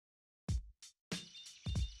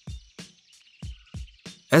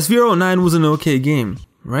SVR09 was an okay game,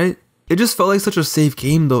 right? It just felt like such a safe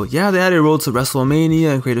game though. Yeah, they had a road to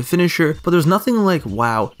WrestleMania and create a finisher, but there's nothing like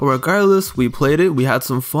wow. But regardless, we played it, we had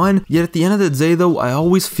some fun, yet at the end of the day though, I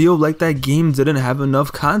always feel like that game didn't have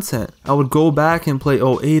enough content. I would go back and play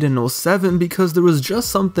 08 and 07 because there was just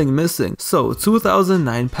something missing. So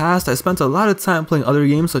 2009 passed, I spent a lot of time playing other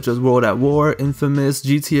games such as World at War, Infamous,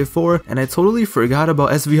 GTA 4, and I totally forgot about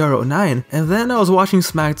SVR09. And then I was watching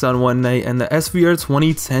Smackdown one night and the SVR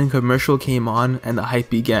 2010 commercial came on and the hype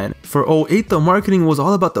began. For 08, the marketing was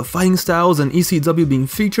all about the fighting styles and ECW being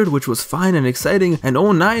featured, which was fine and exciting, and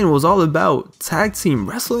 09 was all about tag team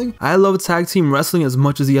wrestling. I love tag team wrestling as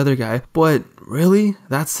much as the other guy, but really?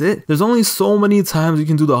 That's it? There's only so many times you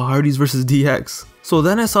can do the Hardys versus DX. So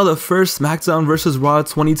then I saw the first SmackDown vs Raw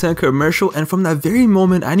 2010 commercial, and from that very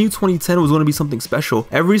moment I knew 2010 was going to be something special.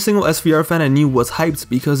 Every single SVR fan I knew was hyped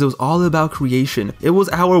because it was all about creation. It was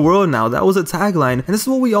our world now, that was a tagline, and this is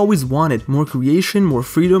what we always wanted. More creation, more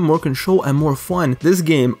freedom, more control, and more fun. This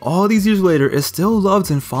game, all these years later, is still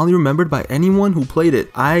loved and fondly remembered by anyone who played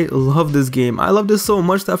it. I love this game. I love this so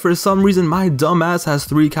much that for some reason my dumb ass has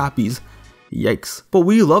 3 copies. Yikes. But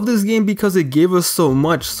we love this game because it gave us so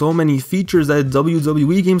much, so many features that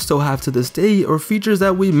WWE games still have to this day, or features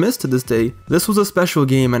that we miss to this day. This was a special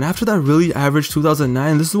game, and after that really average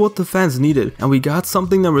 2009, this is what the fans needed, and we got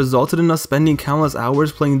something that resulted in us spending countless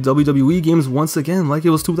hours playing WWE games once again like it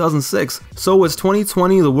was 2006. So it's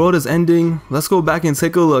 2020, the world is ending, let's go back and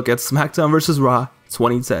take a look at SmackDown vs Raw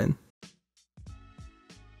 2010.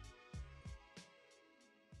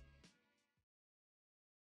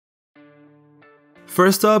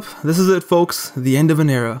 First up, this is it folks, the end of an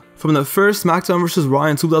era. From the first SmackDown vs Raw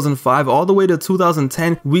in 2005 all the way to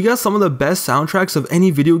 2010, we got some of the best soundtracks of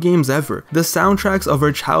any video games ever. The soundtracks of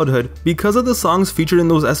our childhood. Because of the songs featured in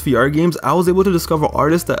those SVR games, I was able to discover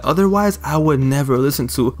artists that otherwise I would never listen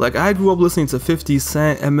to. Like I grew up listening to 50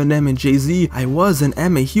 Cent, Eminem, and Jay-Z. I was and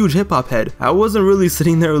am a huge hip-hop head. I wasn't really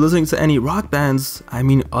sitting there listening to any rock bands, I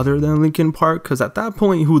mean other than Linkin Park, cause at that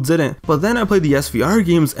point who didn't? But then I played the SVR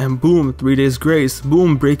games and boom, 3 Days Grace,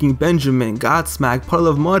 boom, Breaking Benjamin, Godsmack, Puddle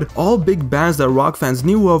of Mud, all big bands that rock fans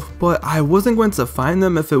knew of, but I wasn't going to find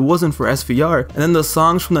them if it wasn't for SVR. And then the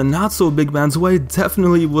songs from the not so big bands who I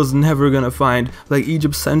definitely was never gonna find, like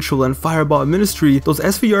Egypt Central and Fireball Ministry. Those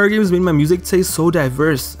SVR games made my music taste so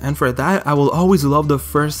diverse, and for that I will always love the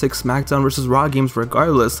first 6 SmackDown vs Raw games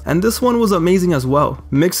regardless, and this one was amazing as well.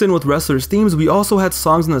 Mixed in with wrestlers themes, we also had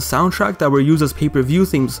songs in the soundtrack that were used as pay-per-view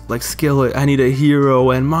themes, like Skillet, I Need a Hero,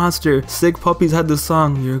 and Monster. Sick Puppies had the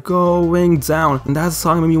song You're Going Down, and that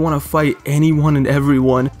song made me want to fight anyone and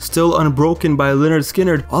everyone. Still Unbroken by Lynyrd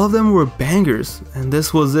Skynyrd, all of them were bangers, and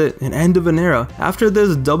this was it, an end of an era. After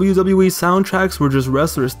this, WWE soundtracks were just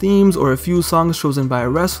wrestlers themes or a few songs chosen by a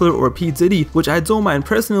wrestler or P. Diddy, which I don't mind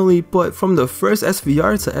personally, but from the first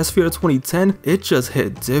SVR to SVR 2010, it just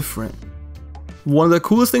hit different. One of the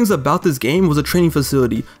coolest things about this game was a training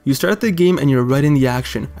facility. You start the game and you're right in the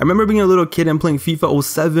action. I remember being a little kid and playing FIFA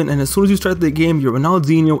 07, and as soon as you start the game, you're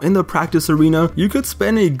Ronaldinho in the practice arena. You could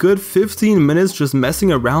spend a good 15 minutes just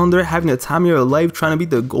messing around there, having the time of your life trying to beat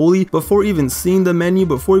the goalie before even seeing the menu,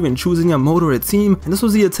 before even choosing a mode or a team, and this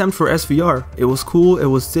was the attempt for SVR. It was cool, it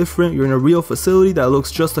was different, you're in a real facility that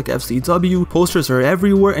looks just like FCW, posters are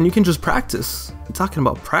everywhere, and you can just practice. You talking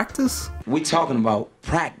about practice? We talking about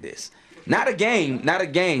practice. Not a game, not a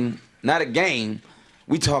game, not a game.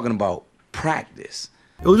 We talking about practice.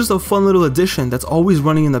 It was just a fun little addition that's always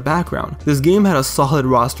running in the background. This game had a solid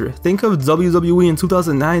roster. Think of WWE in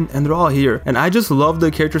 2009 and they're all here. And I just love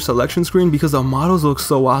the character selection screen because the models look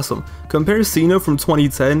so awesome. Compare Cena from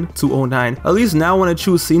 2010 to 09. At least now when I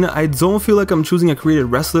choose Cena, I don't feel like I'm choosing a created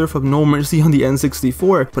wrestler from No Mercy on the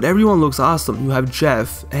N64, but everyone looks awesome. You have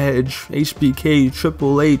Jeff, Edge, HBK,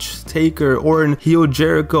 Triple H, Taker, Orton, Heel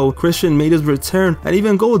Jericho, Christian made his return, and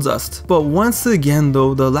even Goldust. But once again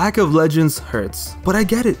though, the lack of legends hurts. But I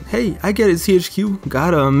get it. Hey, I get it, THQ.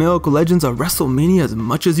 Gotta milk legends of WrestleMania as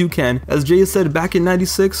much as you can. As Jay said back in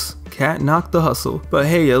 96, can't knock the hustle. But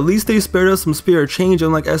hey, at least they spared us some spare change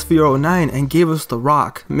unlike SVR09 and gave us The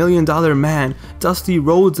Rock, $1 Million Man, Dusty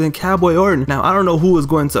Rhodes, and Cowboy Orton. Now I don't know who was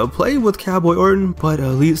going to play with Cowboy Orton, but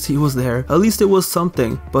at least he was there. At least it was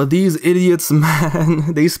something. But these idiots,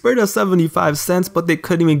 man, they spared us 75 cents, but they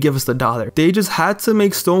couldn't even give us the $1. They just had to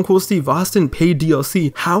make Stone Cold Steve Austin pay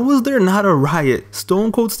DLC. How was there not a riot?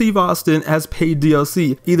 Stone Cold Steve Austin as paid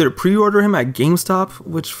DLC. Either pre-order him at GameStop,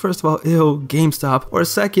 which first of all, ew, GameStop, or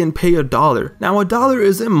second, pay $1. Now $1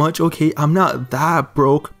 isn't much, okay, I'm not that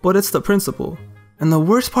broke, but it's the principle. And the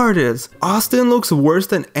worst part is, Austin looks worse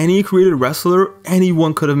than any created wrestler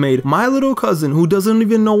anyone could have made. My little cousin, who doesn't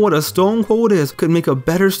even know what a Stone Cold is, could make a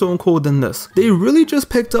better Stone Cold than this. They really just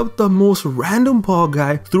picked up the most random bald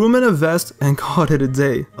guy, threw him in a vest, and called it a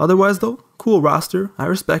day. Otherwise though, cool roster, I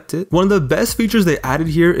respect it. One of the best features they added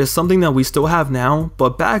here is something that we still have now,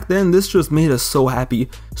 but back then this just made us so happy.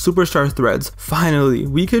 Superstar threads. Finally,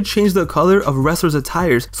 we could change the color of wrestlers'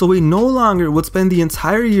 attires, so we no longer would spend the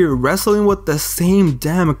entire year wrestling with the same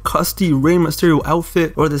damn custy Rey Mysterio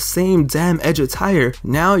outfit or the same damn Edge attire.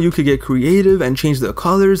 Now you could get creative and change the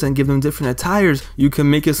colors and give them different attires. You can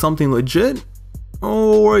make it something legit,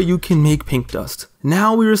 or you can make pink dust.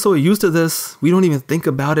 Now we are so used to this, we don't even think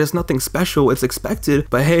about it. It's nothing special, it's expected.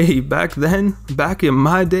 But hey, back then, back in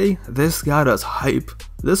my day, this got us hype.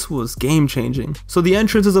 This was game changing. So the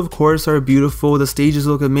entrances of course are beautiful, the stages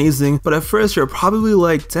look amazing, but at first you're probably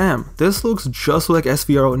like, damn, this looks just like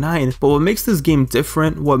SVR09. But what makes this game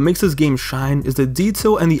different, what makes this game shine, is the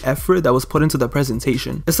detail and the effort that was put into the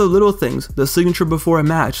presentation. It's the little things, the signature before a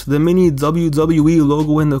match, the mini WWE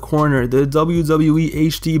logo in the corner, the WWE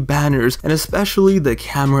HD banners, and especially the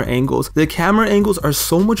camera angles. The camera angles are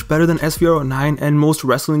so much better than SVR09 and most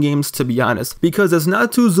wrestling games, to be honest, because it's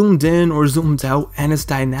not too zoomed in or zoomed out, and it's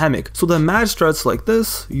dynamic. So the match starts like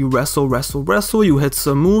this, you wrestle, you hit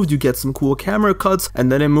some moves, you get some cool camera cuts,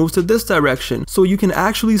 and then it moves to this direction. So you can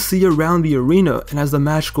actually see around the arena, and as the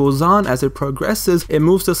match goes on, as it progresses, it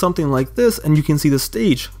moves to something like this, and you can see the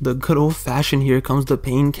stage. The good old fashioned here comes the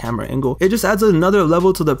pain camera angle. It just adds another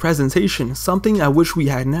level to the presentation, something I wish we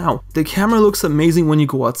had now. The camera looks amazing when you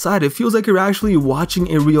go outside. It feels like you're actually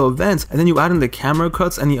watching a real event, and then you add in the camera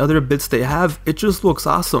cuts and the other bits they have, it just looks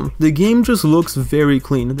awesome. The game just looks very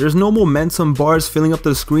clean. There's no momentum bars filling up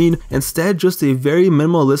the screen, instead just a very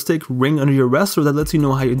minimalistic ring under your wrestler that lets you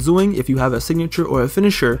know how you're doing if you have a signature or a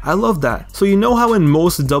finisher. I love that. So you know how in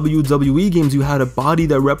most WWE games you had a body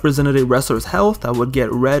that represented a wrestler's health that would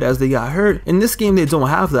get red as they got hurt? In this game they don't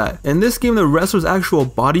have that. In this game the wrestler's actual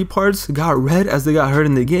body parts got red as they got hurt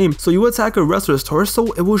in the game. So you attack a wrestler's torso,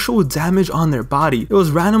 it will show damage on their body. It was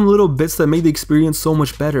random little bits that made the experience so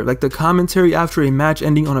much better, like the commentary after a match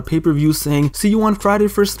ending on a pay-per-view saying, "See you on Friday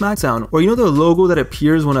for Smackdown," or you know the logo that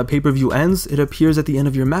appears when a pay-per-view ends? It appears at the end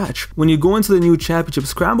of your match. When you go into the new championship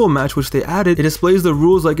scramble match which they added, it displays the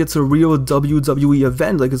rules like it's a real WWE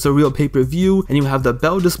event, like it's a real pay-per-view, and you have the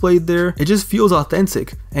belt displayed there. It just feels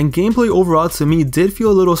authentic. And gameplay overall to me did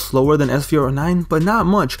feel a little slower than SVR09, but not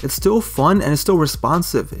much. It's still fun and it's still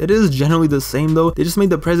responsive. It is generally the same though, they just made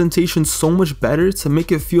the presentation so much better to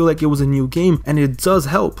make it feel like it was a new game, and it does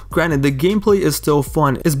help. Granted, the gameplay is still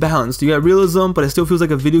fun, it's balanced, you got realism, but it still feels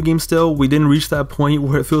like a video game still. We didn't reach that point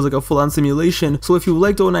where it feels like a full-on simulation, so if you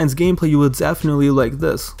liked 09's gameplay you would definitely like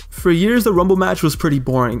this. For years the Rumble match was pretty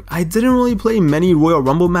boring. I didn't really play many Royal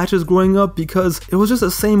Rumble matches growing up because it was just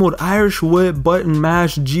the same old Irish whip, button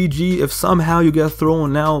mash, GG if somehow you get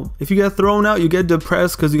thrown out. If you get thrown out you get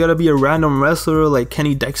depressed because you gotta be a random wrestler like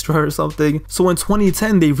Kenny Dexter or something. So in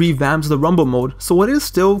 2010 they revamped the Rumble mode, so it is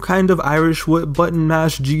still kind of Irish whip, button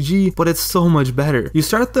mash, GG, but it's so much better. You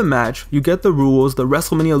start the match, you get the rules, the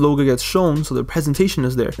WrestleMania logo gets shown, so the presentation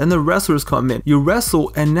is there. Then the wrestlers come in, you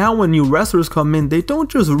wrestle, and now when new wrestlers come in, they don't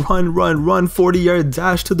just run 40-yard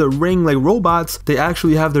dash to the ring like robots. They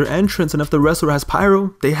actually have their entrance, and if the wrestler has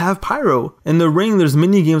pyro, they have pyro. In the ring there's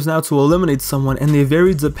mini games now to eliminate someone, and they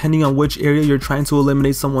vary depending on which area you're trying to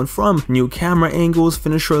eliminate someone from. New camera angles,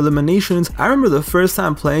 finisher eliminations. I remember the first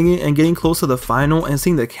time playing it and getting close to the final and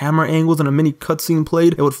seeing the camera angles and a mini cutscene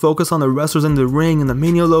played. It would focus on the wrestlers in the ring and the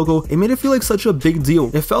Mania logo. It made it feel like such a big deal.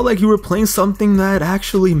 It felt like you were playing something that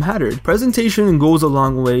actually mattered. Presentation goes a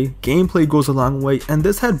long way, gameplay goes a long way, and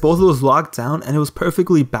this had both of those locked down, and it was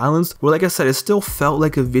perfectly balanced, where like I said, it still felt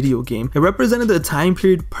like a video game. It represented the time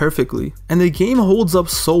period perfectly, and the game holds up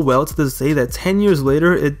so well to this day that 10 years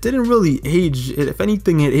later it didn't really age. If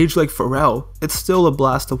anything, it aged like Pharrell. It's still a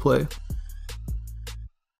blast to play.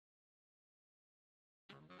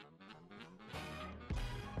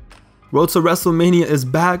 Road to WrestleMania is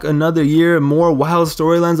back, another year, more wild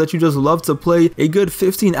storylines that you just love to play, a good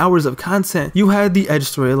 15 hours of content. You had the Edge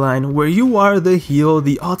storyline, where you are the heel,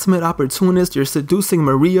 the ultimate opportunist, you're seducing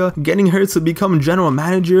Maria, getting her to become general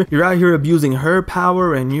manager, you're out here abusing her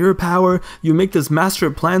power and your power, you make this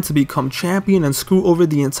master plan to become champion and screw over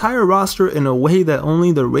the entire roster in a way that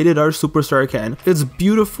only the rated R superstar can. It's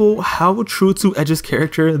beautiful how true to Edge's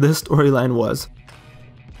character this storyline was.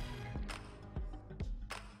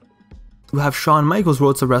 You have Shawn Michaels'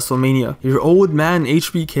 Road to WrestleMania, your old man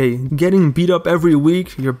HBK, getting beat up every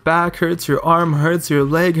week, your back hurts, your arm hurts, your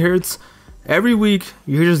leg hurts, Every week,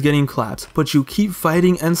 you're just getting clapped, but you keep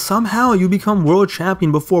fighting and somehow you become world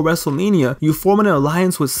champion before WrestleMania. You form an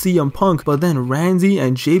alliance with CM Punk, but then Randy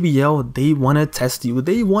and JBL, they want to test you.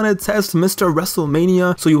 They want to test Mr.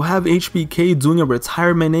 WrestleMania, so you have HBK doing a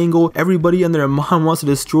retirement angle. Everybody and their mom wants to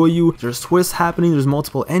destroy you. There's twists happening, there's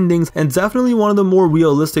multiple endings, and definitely one of the more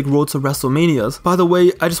realistic Road to WrestleManias. By the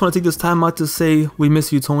way, I just want to take this time out to say, we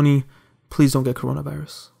miss you, Tony. Please don't get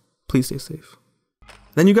coronavirus. Please stay safe.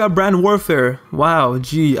 Then you got brand warfare. Wow,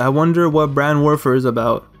 gee, I wonder what brand warfare is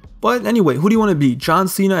about. But anyway, who do you want to be? John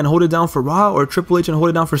Cena and hold it down for Raw, or Triple H and hold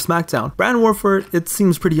it down for SmackDown? Brand warfare, it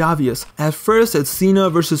seems pretty obvious. At first, it's Cena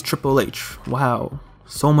versus Triple H. Wow.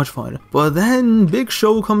 So much fun. But then Big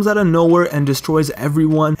Show comes out of nowhere and destroys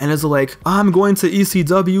everyone and is like, I'm going to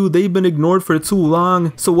ECW, they've been ignored for too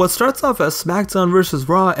long. So what starts off as SmackDown versus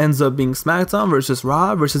Raw ends up being SmackDown versus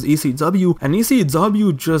Raw versus ECW, and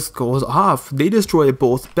ECW just goes off. They destroy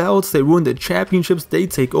both belts, they ruin the championships, they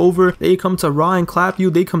take over, they come to Raw and clap you,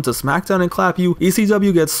 they come to SmackDown and clap you.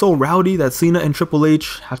 ECW gets so rowdy that Cena and Triple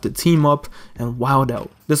H have to team up and wild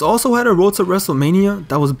out. This also had a Road to WrestleMania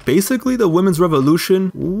that was basically the women's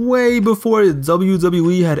revolution way before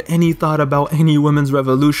WWE had any thought about any women's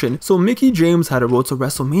revolution. So Mickie James had a Road to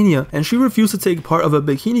WrestleMania and she refused to take part of a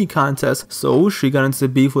bikini contest, so she got into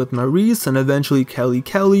beef with Maurice and eventually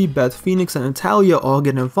Kelly, Beth Phoenix and Natalya all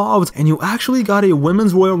get involved, and you actually got a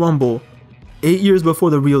women's Royal Rumble 8 years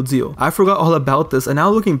before the real deal. I forgot all about this, and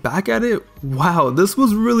now looking back at it, wow, this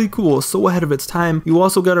was really cool, so ahead of its time. You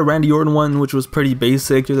also got a Randy Orton one, which was pretty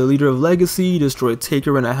basic. You're the leader of Legacy, destroy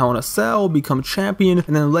Taker in a Hell in a Cell, become champion,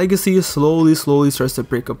 and then Legacy slowly starts to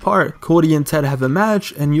break apart. Cody and Ted have a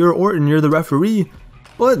match, and you're Orton, you're the referee.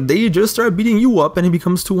 But they just start beating you up and it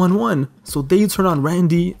becomes 2-on-1. So they turn on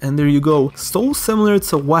Randy and there you go. So similar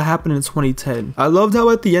to what happened in 2010. I loved how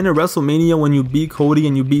at the end of WrestleMania when you beat Cody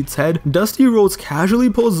and you beat Ted, Dusty Rhodes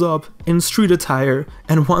casually pulls up in street attire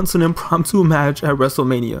and wants an impromptu match at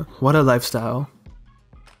WrestleMania. What a lifestyle.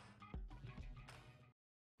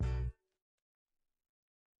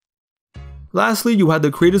 Lastly, you had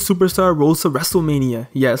the created superstar Road to WrestleMania.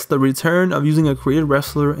 Yes, the return of using a created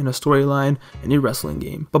wrestler in a storyline in a wrestling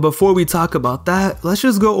game. But before we talk about that, let's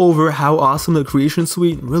just go over how awesome the creation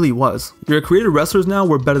suite really was. Your created wrestlers now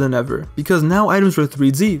were better than ever, because now items were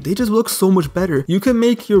 3D, they just look so much better. You can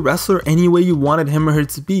make your wrestler any way you wanted him or her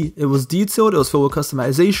to be. It was detailed, it was filled with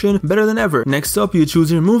customization, better than ever. Next up, you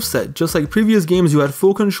choose your moveset. Just like previous games, you had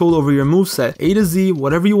full control over your moveset. A to Z,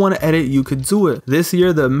 whatever you want to edit, you could do it. This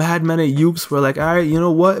year, the madmen at Yukes were like, alright, you know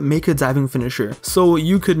what, make a diving finisher. So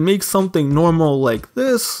you could make something normal like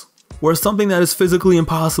this, or something that is physically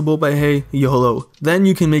impossible, but hey, YOLO. Then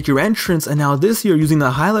you can make your entrance, and now this year using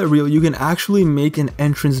the highlight reel, you can actually make an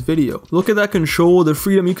entrance video. Look at that control, the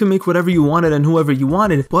freedom, you can make whatever you wanted and whoever you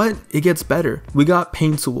wanted, but it gets better. We got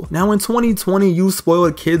Paint Tool. Now in 2020, you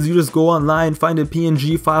spoiled kids, you just go online, find a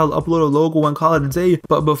PNG file, upload a logo and call it a day.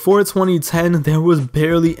 But before 2010, there was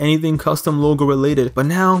barely anything custom logo related, but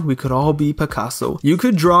now we could all be Picasso. You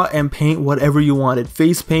could draw and paint whatever you wanted.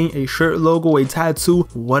 Face paint, a shirt logo, a tattoo,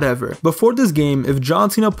 whatever. Before this game, if John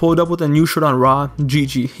Cena pulled up with a new shirt on Raw,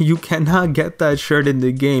 GG, you cannot get that shirt in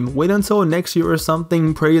the game. Wait until next year or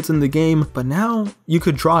something, pray it's in the game, but now you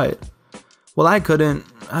could draw it. Well, I couldn't.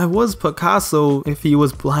 I was Picasso. If he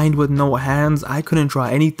was blind with no hands, I couldn't draw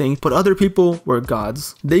anything, but other people were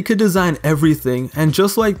gods. They could design everything, and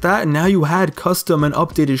just like that, now you had custom and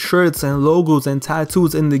updated shirts and logos and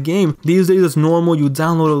tattoos in the game. These days it's normal, you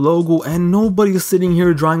download a logo and nobody's sitting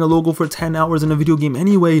here drawing a logo for 10 hours in a video game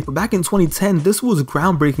anyway, but back in 2010, this was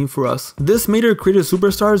groundbreaking for us. This made our creative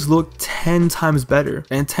superstars look 10 times better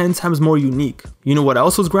and 10 times more unique. You know what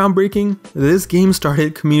else was groundbreaking? This game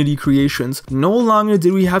started community creations. No longer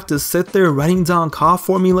did we have to sit there writing down cough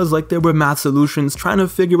formulas like they were math solutions, trying to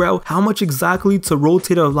figure out how much exactly to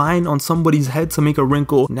rotate a line on somebody's head to make a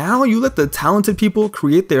wrinkle. Now you let the talented people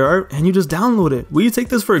create their art and you just download it. We take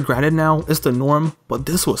this for granted now, it's the norm, but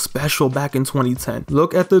this was special back in 2010.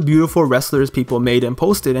 Look at the beautiful wrestlers people made and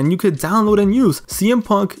posted and you could download and use. CM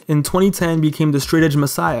Punk in 2010 became the straight edge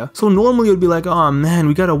messiah. So normally it would be like, oh man,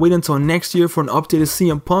 we gotta wait until next year for an updated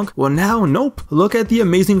CM Punk. Well now, nope. Look at the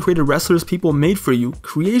amazing creative wrestlers people made for you.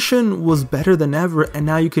 Creation was better than ever and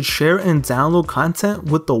now you could share and download content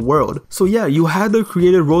with the world. So yeah, you had the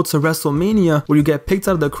created Road to WrestleMania where you get picked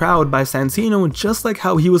out of the crowd by Santino just like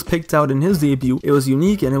how he was picked out in his debut. It was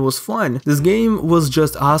unique and it was fun. This game was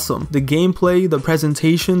just awesome. The gameplay, the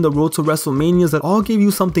presentation, the Road to WrestleManias that all gave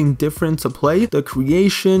you something different to play. The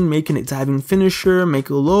creation, making a diving finisher, make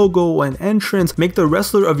a logo, an entrance, make the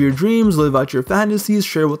wrestler of your dreams, live out your fantasies,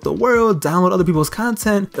 share with the world, download other people's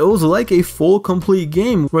content. It was like a a full complete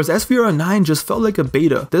game, whereas SVR 9 just felt like a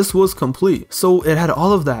beta. This was complete, so it had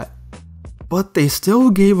all of that. But they still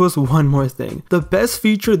gave us one more thing. The best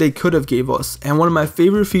feature they could have gave us, and one of my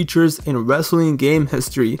favorite features in wrestling game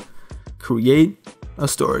history: create a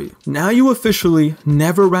story. Now you officially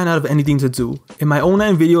never ran out of anything to do. In my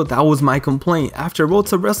 09 video, that was my complaint. After Road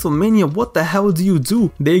to WrestleMania, what the hell do you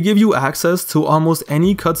do? They give you access to almost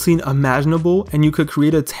any cutscene imaginable, and you could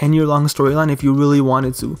create a 10-year long storyline if you really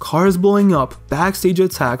wanted to. Cars blowing up, backstage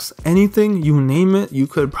attacks, anything, you name it, you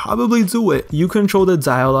could probably do it. You control the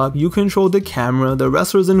dialogue, you control the camera, the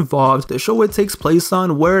wrestlers involved, the show it takes place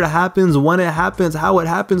on, where it happens, when it happens, how it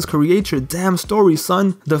happens. Create your damn story,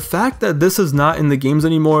 son. The fact that this is not in the games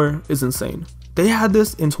anymore is insane. They had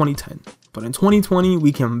this in 2010. But in 2020,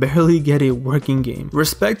 we can barely get a working game.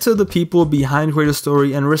 Respect to the people behind Create a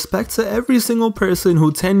Story, and respect to every single person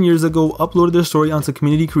who 10 years ago uploaded their story onto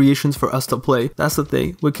community creations for us to play. That's the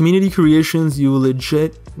thing. With community creations, you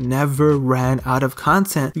legit never ran out of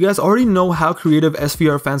content. You guys already know how creative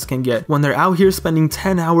SVR fans can get when they're out here spending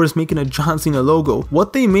 10 hours making a John Cena logo.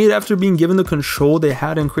 What they made after being given the control they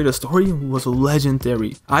had in Create a Story was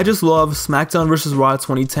legendary. I just love Smackdown vs. Raw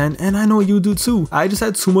 2010, and I know you do too. I just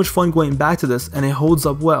had too much fun going back to this, and it holds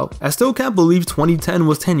up well. I still can't believe 2010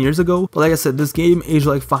 was 10 years ago, but like I said, this game aged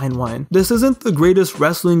like fine wine. This isn't the greatest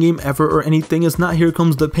wrestling game ever or anything. It's not Here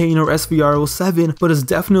Comes the Pain or SVR 07, but it's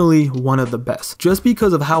definitely one of the best. Just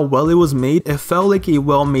because of how well it was made, it felt like a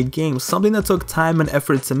well-made game, something that took time and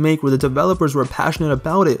effort to make, where the developers were passionate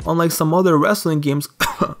about it, unlike some other wrestling games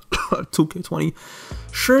 2K20.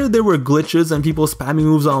 Sure, there were glitches and people spamming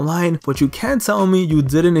moves online, but you can't tell me you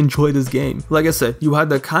didn't enjoy this game. Like I said, you had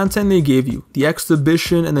the content they gave you, the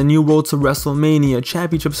exhibition and the new Road to WrestleMania,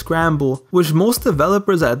 Championship Scramble, which most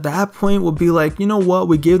developers at that point would be like, you know what,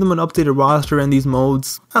 we gave them an updated roster and these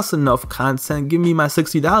modes, that's enough content, give me my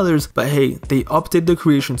 $60. But hey, they updated the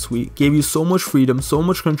creation suite, gave you so much freedom, so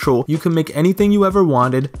much control, you can make anything you ever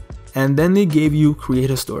wanted. And then they gave you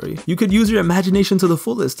Create a Story. You could use your imagination to the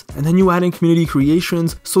fullest, and then you add in community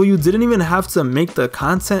creations, so you didn't even have to make the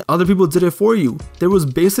content, other people did it for you. There was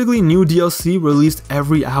basically new DLC released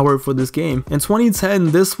every hour for this game. In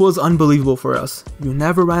 2010, this was unbelievable for us. You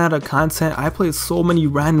never ran out of content. I played so many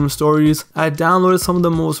random stories. I downloaded some of the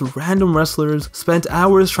most random wrestlers, spent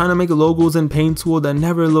hours trying to make logos in Paint Tool that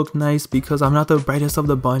never looked nice because I'm not the brightest of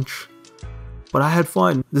the bunch. But I had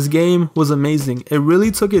fun. This game was amazing. It really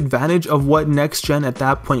took advantage of what next gen at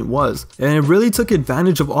that point was. And it really took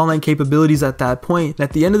advantage of online capabilities at that point. And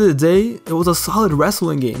at the end of the day, it was a solid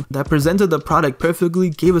wrestling game that presented the product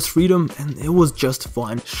perfectly, gave us freedom, and it was just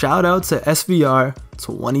fun. Shout out to SVR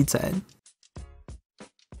 2010.